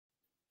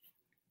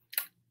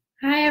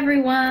Hi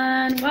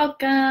everyone,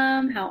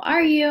 welcome. How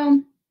are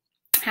you?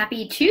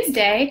 Happy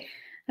Tuesday.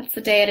 That's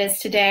the day it is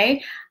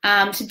today.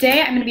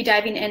 Today I'm going to be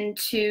diving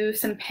into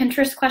some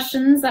Pinterest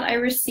questions that I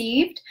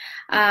received.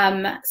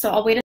 So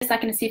I'll wait a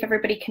second to see if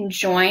everybody can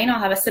join. I'll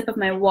have a sip of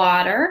my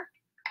water.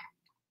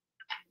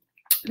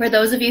 For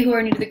those of you who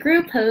are new to the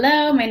group,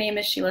 hello, my name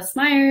is Sheila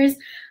Smyers.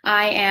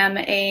 I am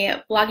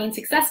a blogging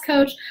success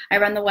coach. I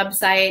run the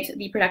website,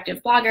 The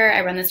Productive Blogger.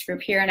 I run this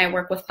group here and I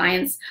work with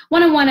clients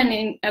one-on-one and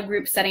in a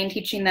group setting,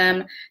 teaching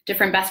them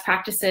different best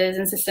practices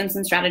and systems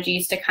and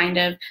strategies to kind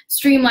of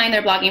streamline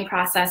their blogging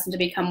process and to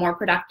become more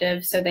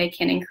productive so they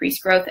can increase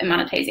growth and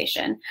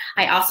monetization.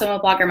 I also am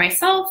a blogger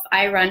myself.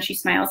 I run She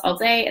Smiles All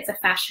Day. It's a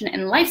fashion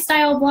and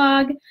lifestyle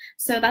blog.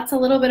 So that's a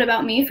little bit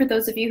about me. For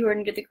those of you who are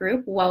new to the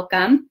group,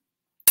 welcome.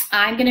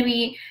 I'm going to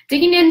be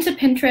digging into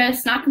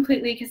Pinterest, not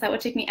completely because that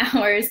would take me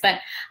hours, but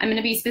I'm going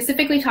to be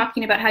specifically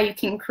talking about how you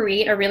can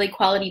create a really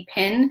quality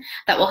pin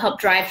that will help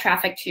drive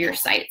traffic to your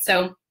site.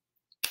 So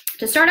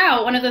to start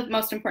out, one of the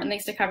most important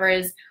things to cover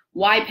is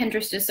why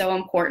Pinterest is so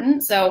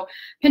important. So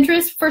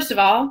Pinterest, first of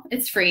all,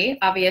 it's free,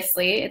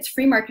 obviously. It's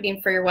free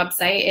marketing for your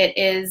website. It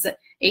is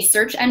a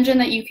search engine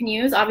that you can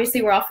use.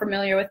 Obviously, we're all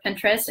familiar with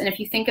Pinterest. And if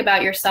you think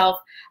about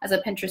yourself as a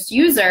Pinterest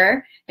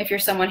user, if you're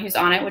someone who's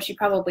on it, which you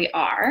probably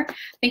are,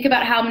 think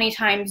about how many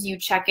times you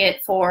check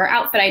it for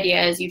outfit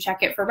ideas, you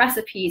check it for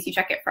recipes, you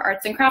check it for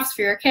arts and crafts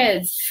for your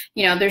kids.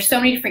 You know, there's so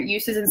many different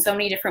uses and so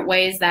many different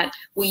ways that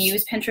we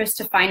use Pinterest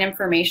to find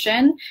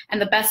information. And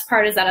the best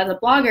part is that as a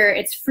blogger,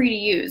 it's free to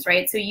use,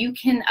 right? So you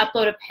can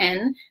upload a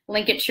pin,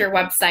 link it to your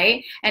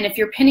website, and if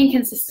you're pinning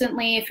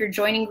consistently, if you're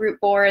joining group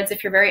boards,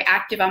 if you're very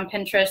active on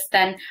Pinterest,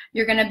 then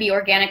you're going to be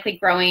organically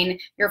growing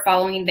your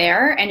following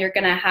there, and you're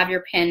going to have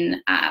your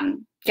pin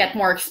get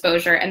more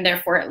exposure, and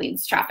therefore it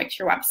leads traffic to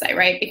your website,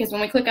 right? Because when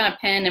we click on a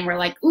pin and we're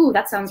like, ooh,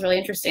 that sounds really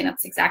interesting,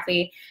 that's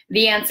exactly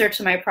the answer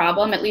to my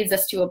problem, it leads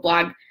us to a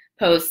blog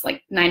post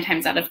like 9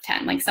 times out of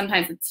 10. Like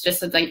sometimes it's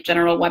just a like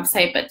general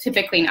website, but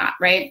typically not,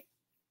 right?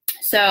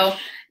 So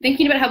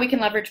thinking about how we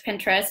can leverage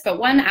Pinterest, but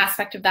one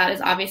aspect of that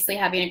is obviously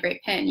having a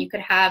great pin. You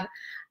could have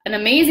an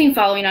amazing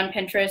following on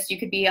Pinterest. You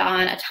could be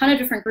on a ton of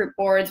different group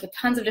boards with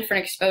tons of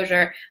different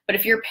exposure, but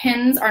if your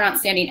pins are not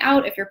standing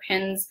out, if your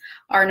pins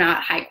are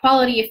not high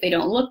quality, if they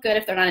don't look good,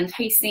 if they're not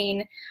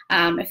enticing,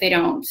 if they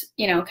don't,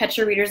 catch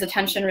your reader's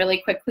attention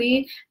really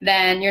quickly,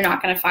 then you're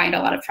not going to find a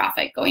lot of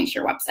traffic going to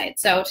your website.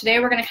 So today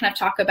we're going to kind of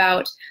talk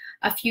about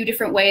a few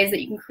different ways that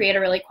you can create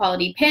a really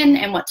quality pin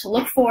and what to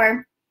look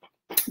for.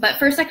 But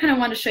first, I kind of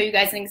want to show you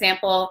guys an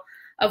example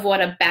of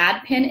what a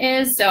bad pin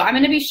is. So I'm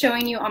going to be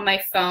showing you on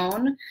my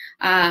phone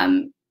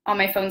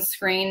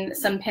screen,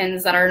 some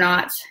pins that are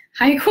not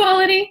high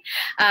quality.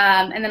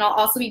 And then I'll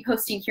also be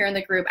posting here in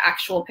the group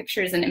actual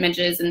pictures and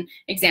images and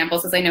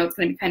examples, as I know it's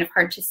going to be kind of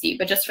hard to see.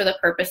 But just for the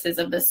purposes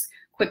of this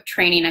quick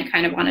training, I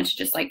kind of wanted to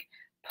just like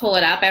pull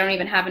it up. I don't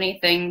even have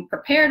anything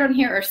prepared on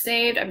here or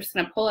saved. I'm just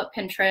going to pull up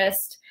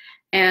Pinterest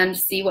and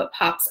see what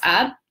pops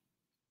up.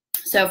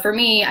 So for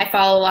me, I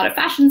follow a lot of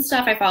fashion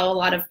stuff. I follow a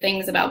lot of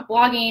things about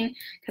blogging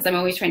because I'm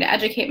always trying to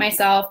educate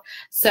myself.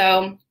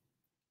 So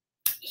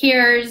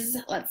here's,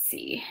 let's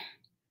see,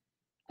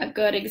 a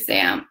good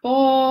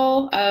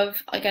example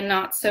of like a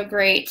not so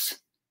great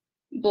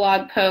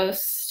blog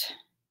post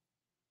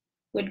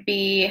would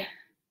be,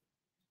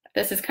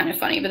 this is kind of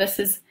funny, but this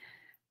is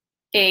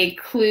a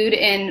clued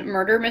in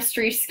murder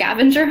mystery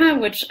scavenger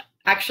hunt, which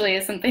actually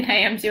is something I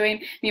am doing.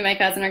 Me and my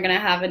cousin are going to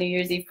have a New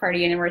Year's Eve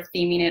party and we're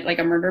theming it like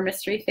a murder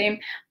mystery theme.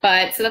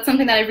 But so that's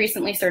something that I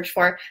recently searched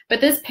for.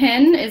 But this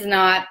pin is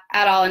not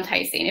at all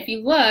enticing. If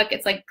you look,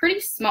 it's like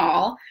pretty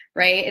small,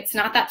 right? It's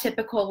not that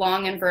typical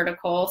long and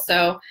vertical.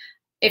 So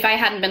if I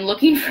hadn't been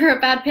looking for a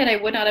bad pin, I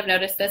would not have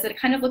noticed this. It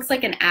kind of looks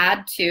like an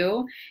ad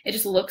too. It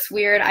just looks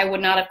weird. I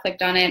would not have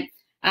clicked on it.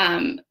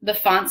 The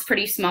font's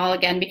pretty small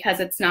again because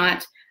it's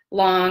not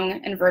long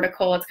and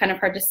vertical. It's kind of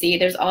hard to see.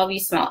 There's all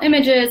these small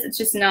images. It's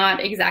just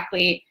not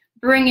exactly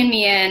bringing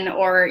me in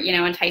or,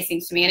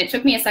 enticing to me. And it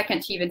took me a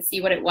second to even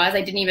see what it was.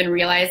 I didn't even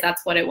realize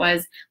that's what it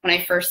was when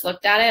I first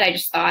looked at it. I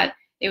just thought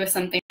it was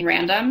something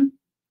random.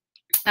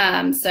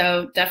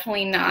 So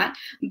definitely not.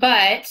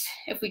 But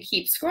if we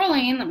keep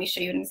scrolling, let me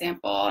show you an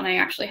example. And I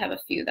actually have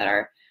a few that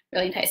are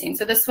really enticing.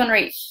 So this one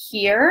right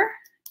here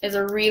is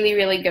a really,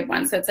 really good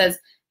one. So it says,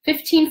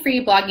 15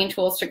 free blogging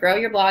tools to grow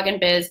your blog and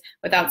biz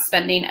without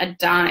spending a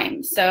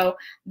dime. So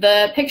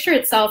the picture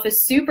itself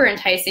is super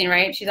enticing,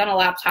 right? She's on a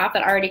laptop.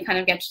 That already kind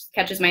of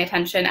catches my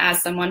attention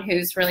as someone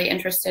who's really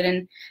interested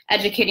in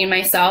educating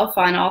myself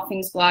on all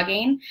things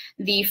blogging.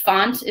 The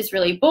font is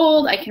really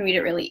bold. I can read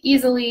it really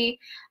easily.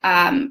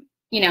 I am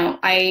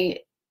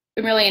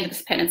really into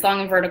this pin. It's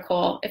long and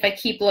vertical. If I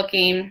keep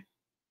looking,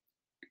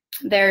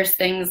 there's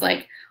things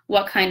like,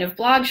 what kind of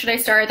blog should I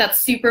start? That's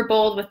super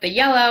bold with the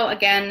yellow.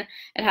 Again,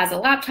 it has a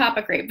laptop,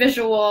 a great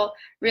visual,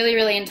 really,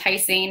 really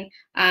enticing.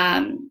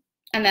 And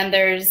then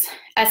there's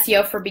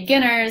SEO for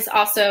beginners,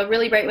 also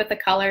really bright with the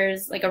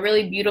colors, like a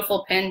really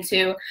beautiful pin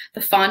too. The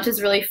font is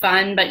really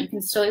fun, but you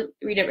can still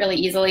read it really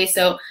easily.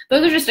 So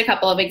those are just a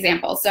couple of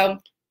examples. So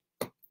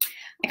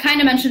I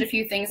kind of mentioned a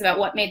few things about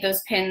what made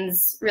those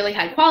pins really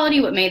high quality,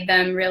 what made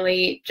them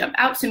really jump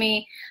out to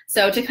me.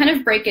 So to kind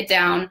of break it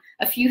down,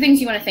 a few things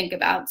you want to think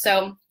about.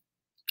 So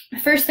the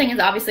first thing is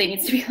obviously it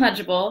needs to be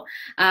legible.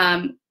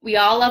 We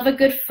all love a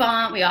good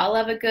font. We all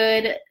love a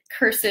good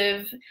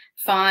cursive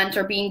font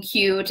or being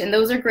cute, and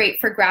those are great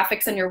for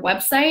graphics on your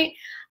website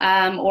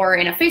or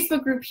in a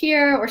Facebook group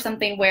here or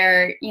something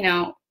where, you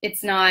know,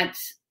 it's not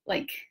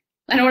like,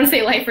 I don't want to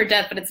say life or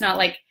death, but it's not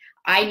like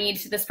I need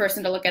this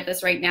person to look at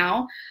this right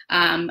now.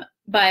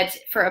 But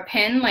for a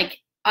pin, like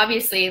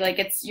obviously, like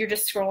you're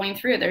just scrolling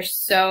through. There's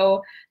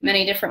so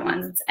many different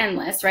ones. It's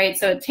endless, right?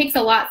 So it takes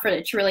a lot for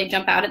it to really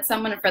jump out at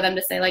someone and for them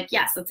to say like,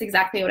 yes, that's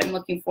exactly what I'm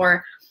looking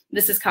for.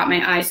 This has caught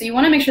my eye. So you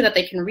want to make sure that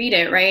they can read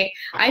it, right?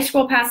 I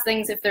scroll past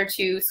things if they're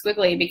too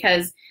squiggly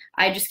because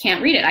I just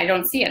can't read it. I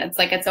don't see it.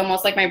 It's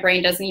almost like my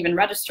brain doesn't even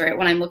register it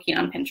when I'm looking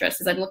on Pinterest,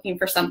 because I'm looking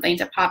for something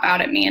to pop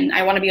out at me and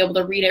I want to be able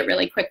to read it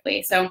really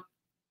quickly. So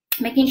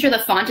making sure the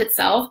font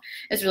itself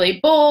is really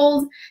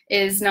bold,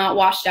 is not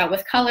washed out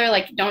with color.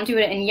 Like don't do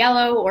it in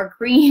yellow or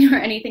green or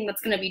anything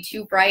that's going to be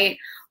too bright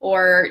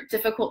or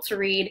difficult to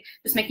read.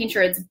 Just making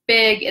sure it's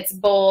big, it's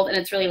bold, and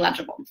it's really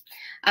legible.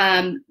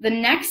 The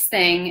next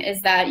thing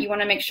is that you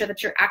want to make sure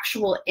that your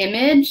actual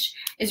image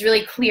is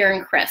really clear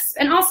and crisp,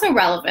 and also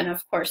relevant,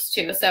 of course,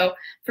 too. So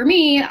for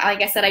me,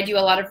 like I said, I do a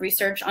lot of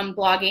research on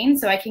blogging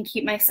so I can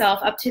keep myself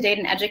up to date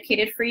and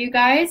educated for you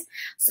guys.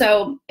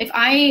 So if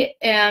I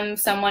am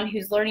someone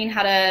who's learning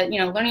how to,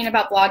 learning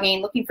about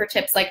blogging, looking for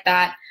tips like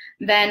that,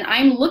 then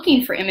I'm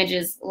looking for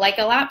images like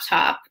a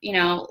laptop,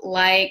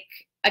 like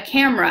a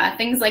camera,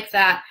 things like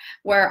that,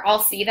 where I'll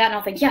see that and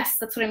I'll think, yes,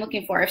 that's what I'm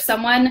looking for. If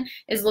someone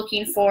is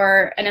looking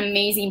for an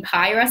amazing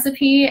pie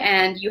recipe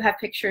and you have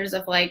pictures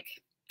of like,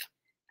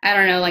 I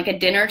don't know, like a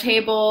dinner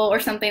table or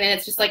something, and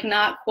it's just like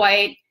not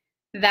quite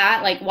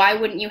that, like why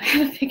wouldn't you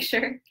have a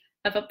picture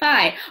of a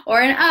pie or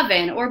an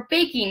oven or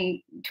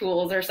baking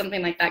tools or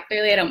something like that?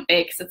 Clearly I don't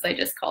bake since I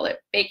just call it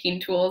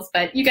baking tools,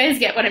 but you guys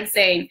get what I'm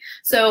saying.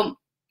 So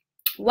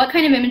what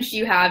kind of image do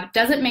you have?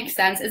 Does it make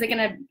sense? Is it going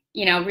to,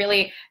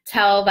 really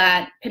tell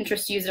that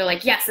Pinterest user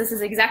like, yes, this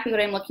is exactly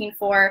what I'm looking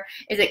for?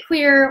 Is it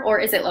clear, or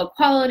is it low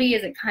quality?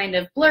 Is it kind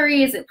of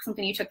blurry? Is it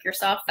something you took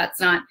yourself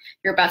that's not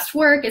your best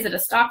work? Is it a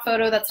stock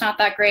photo that's not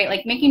that great?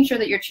 Like making sure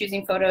that you're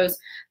choosing photos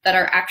that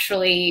are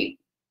actually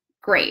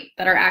great,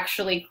 that are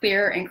actually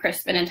clear and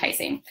crisp and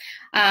enticing.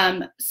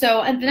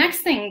 So the next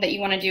thing that you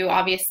want to do,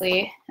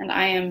 obviously, and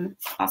I am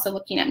also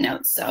looking at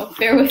notes, so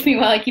bear with me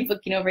while I keep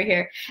looking over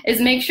here, is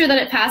make sure that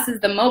it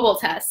passes the mobile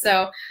test.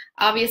 So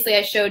obviously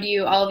I showed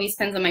you all of these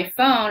pins on my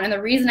phone, and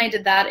the reason I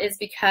did that is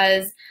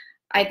because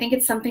I think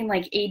it's something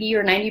like 80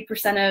 or 90%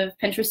 of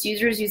Pinterest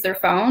users use their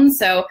phones.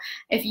 So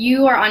if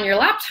you are on your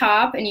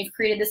laptop and you've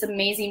created this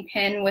amazing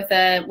pin with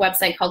a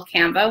website called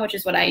Canva, which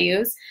is what I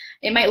use,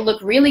 it might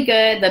look really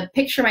good. The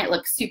picture might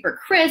look super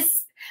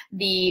crisp.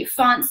 The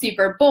font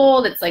super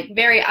bold. It's like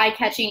very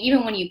eye-catching.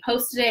 Even when you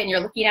posted it and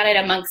you're looking at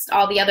it amongst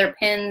all the other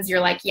pins,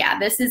 you're like, yeah,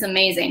 this is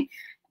amazing.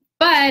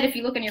 But if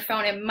you look on your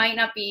phone, it might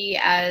not be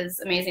as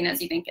amazing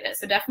as you think it is.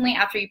 So definitely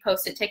after you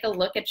post it, take a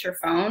look at your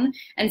phone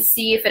and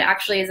see if it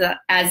actually is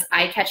as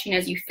eye-catching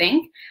as you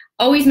think.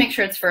 Always make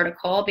sure it's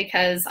vertical,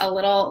 because a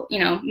little,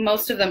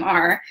 most of them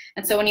are.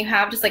 And so when you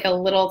have just like a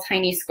little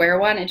tiny square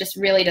one, it just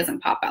really doesn't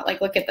pop out. Like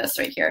look at this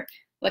right here.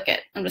 Look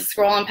at, I'm just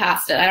scrolling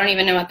past it. I don't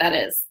even know what that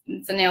is.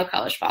 It's a nail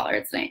polish color.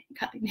 It's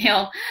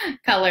nail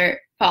color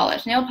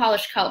polish, nail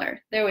polish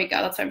color. There we go.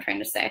 That's what I'm trying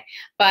to say.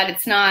 But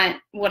it's not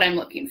what I'm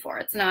looking for.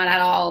 It's not at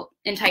all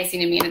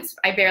enticing to me, and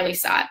I barely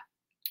saw it.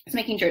 It's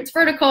making sure it's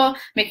vertical,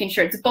 making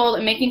sure it's bold,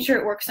 and making sure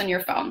it works on your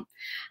phone.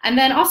 And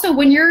then also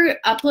when you're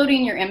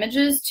uploading your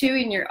images too,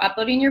 and you're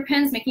uploading your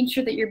pins, making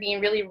sure that you're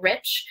being really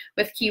rich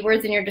with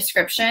keywords in your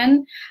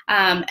description.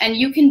 And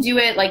you can do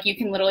it, like you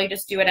can literally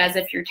just do it as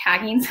if you're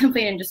tagging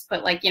something and just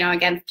put like,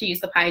 again, to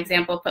use the pie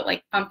example, put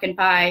like pumpkin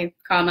pie,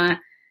 comma,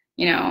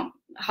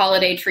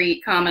 holiday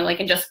treat, comma, like,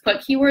 and just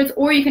put keywords.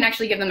 Or you can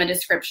actually give them a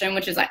description,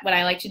 which is what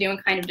I like to do,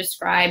 and kind of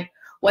describe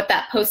what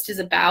that post is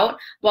about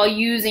while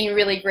using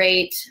really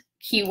great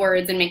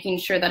keywords and making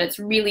sure that it's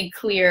really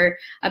clear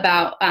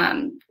about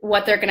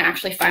what they're going to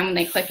actually find when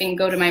they click and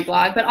go to my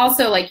blog, but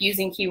also like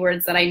using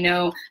keywords that I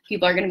know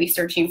people are going to be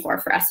searching for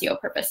SEO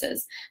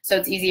purposes. So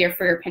it's easier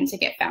for your pin to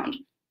get found.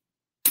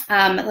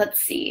 Let's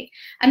see.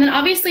 And then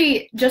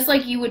obviously, just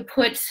like you would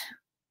put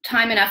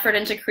time and effort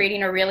into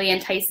creating a really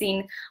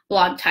enticing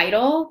blog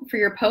title for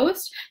your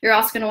post, you're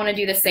also going to want to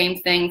do the same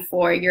thing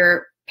for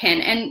your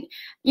pin. And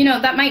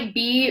that might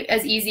be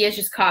as easy as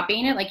just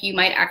copying it. Like you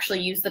might actually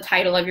use the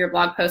title of your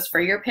blog post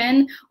for your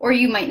pin, or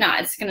you might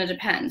not. It's going to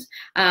depend.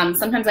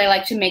 Sometimes I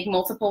like to make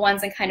multiple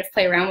ones and kind of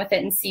play around with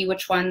it and see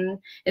which one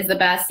is the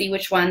best, see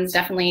which ones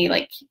definitely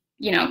like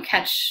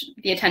catch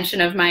the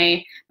attention of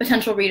my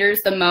potential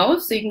readers the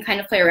most. So you can kind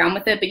of play around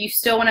with it, but you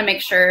still want to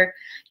make sure,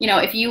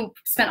 if you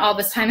spent all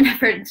this time and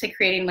effort into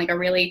creating like a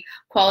really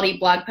quality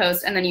blog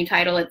post and then you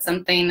title it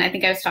something, I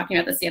think I was talking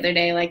about this the other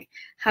day, like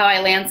how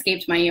I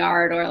landscaped my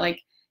yard, or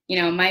like,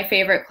 my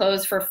favorite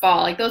clothes for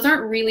fall. Like those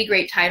aren't really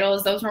great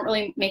titles. Those don't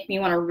really make me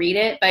want to read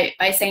it. But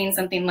by saying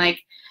something like,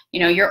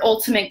 your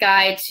ultimate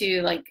guide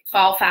to like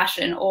fall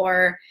fashion,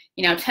 or,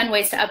 10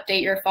 ways to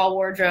update your fall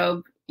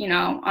wardrobe,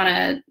 on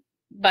a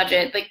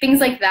budget, like things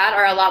like that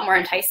are a lot more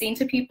enticing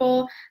to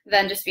people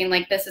than just being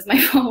like, this is my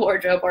fall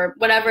wardrobe, or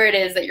whatever it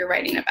is that you're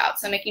writing about.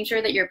 So making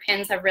sure that your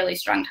pins have really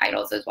strong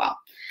titles as well.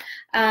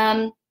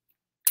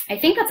 I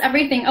think that's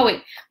everything. Oh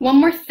wait, one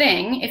more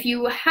thing. If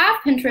you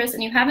have Pinterest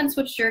and you haven't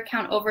switched your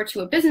account over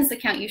to a business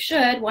account, you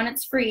should. 1,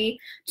 it's free.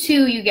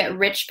 2, you get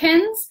rich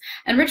pins.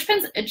 And rich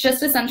pins, it's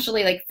just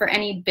essentially like for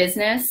any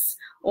business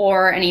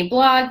or any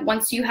blog,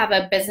 once you have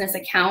a business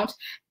account,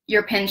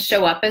 your pins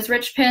show up as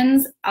rich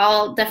pins.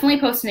 I'll definitely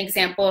post an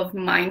example of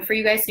mine for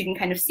you guys so you can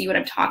kind of see what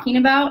I'm talking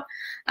about.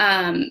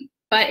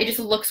 But it just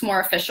looks more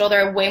official.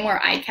 They're way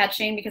more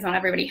eye-catching because not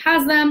everybody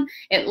has them.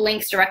 It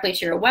links directly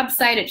to your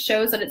website. It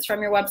shows that it's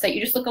from your website. You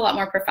just look a lot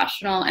more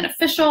professional and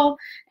official,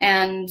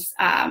 and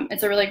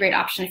it's a really great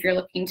option if you're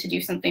looking to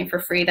do something for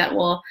free that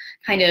will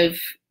kind of,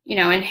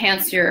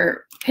 enhance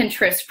your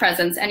Pinterest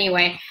presence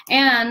anyway.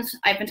 And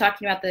I've been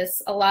talking about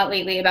this a lot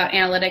lately about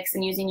analytics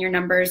and using your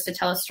numbers to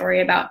tell a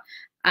story about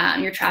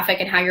your traffic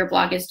and how your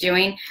blog is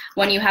doing.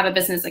 When you have a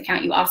business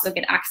account, you also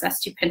get access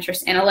to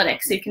Pinterest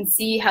analytics, so you can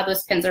see how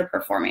those pins are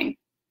performing.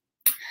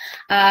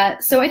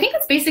 So I think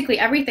that's basically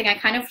everything. I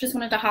kind of just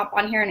wanted to hop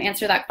on here and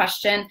answer that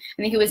question.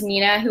 I think it was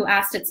Nina who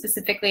asked it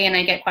specifically, and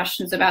I get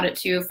questions about it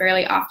too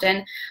fairly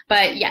often.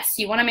 But yes,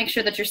 you want to make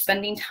sure that you're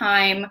spending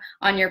time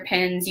on your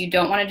pins. You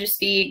don't want to just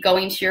be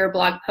going to your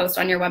blog post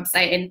on your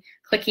website and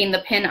clicking the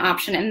pin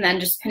option and then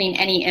just pinning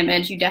any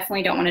image. You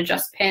definitely don't want to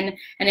just pin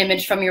an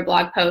image from your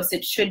blog post.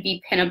 It should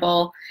be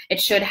pinnable.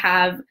 It should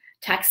have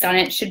text on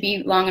it. It should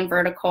be long and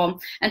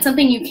vertical. And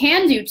something you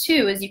can do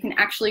too is you can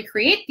actually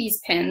create these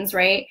pins,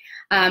 right?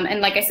 And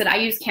like I said, I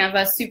use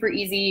Canva, super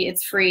easy,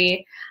 it's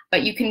free,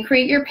 but you can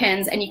create your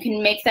pins and you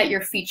can make that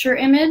your feature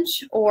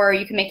image, or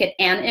you can make it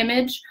an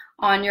image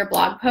on your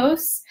blog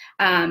posts,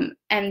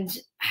 and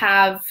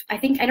have,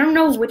 I don't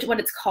know what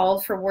it's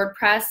called for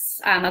WordPress.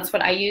 That's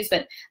what I use,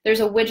 but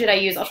there's a widget I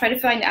use. I'll try to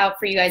find out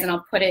for you guys and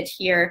I'll put it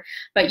here,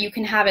 but you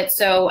can have it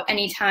so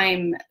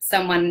anytime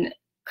someone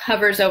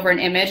covers over an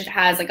image, it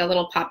has like a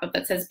little pop-up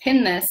that says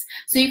pin this.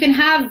 So you can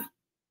have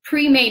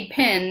pre-made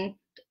pin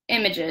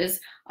images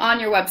on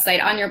your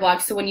website, on your blog.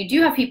 So when you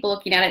do have people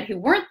looking at it who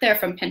weren't there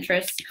from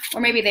Pinterest,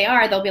 or maybe they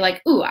are, they'll be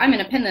like, ooh, I'm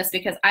gonna pin this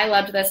because I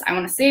loved this. I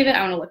wanna save it.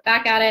 I wanna look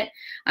back at it.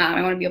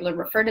 I wanna be able to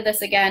refer to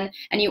this again.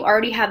 And you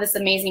already have this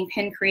amazing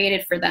pin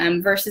created for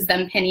them versus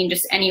them pinning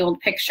just any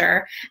old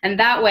picture. And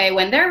that way,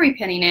 when they're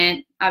repinning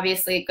it,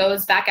 obviously it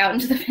goes back out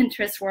into the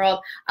Pinterest world.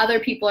 Other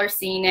people are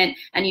seeing it,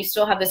 and you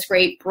still have this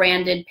great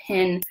branded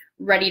pin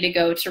ready to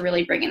go to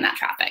really bring in that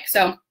traffic.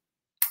 So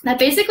that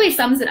basically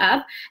sums it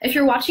up. If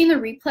you're watching the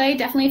replay,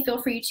 definitely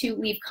feel free to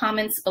leave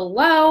comments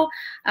below.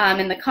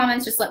 In the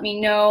comments, just let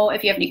me know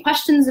if you have any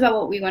questions about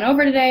what we went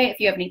over today, if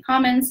you have any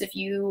comments, if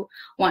you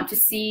want to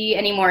see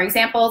any more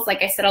examples.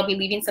 Like I said, I'll be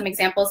leaving some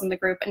examples in the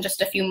group in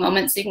just a few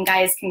moments so you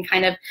guys can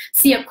kind of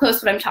see up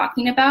close what I'm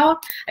talking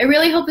about. I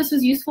really hope this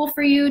was useful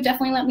for you.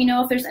 Definitely let me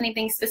know if there's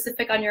anything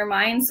specific on your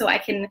mind so I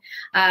can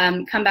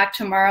come back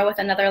tomorrow with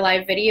another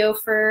live video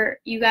for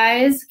you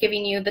guys,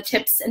 giving you the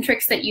tips and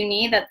tricks that you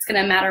need that's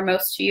gonna matter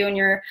most to you and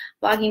your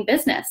blogging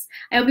business.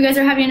 I hope you guys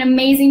are having an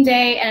amazing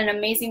day and an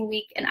amazing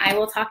week, and I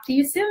will talk to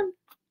you soon.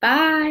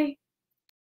 Bye.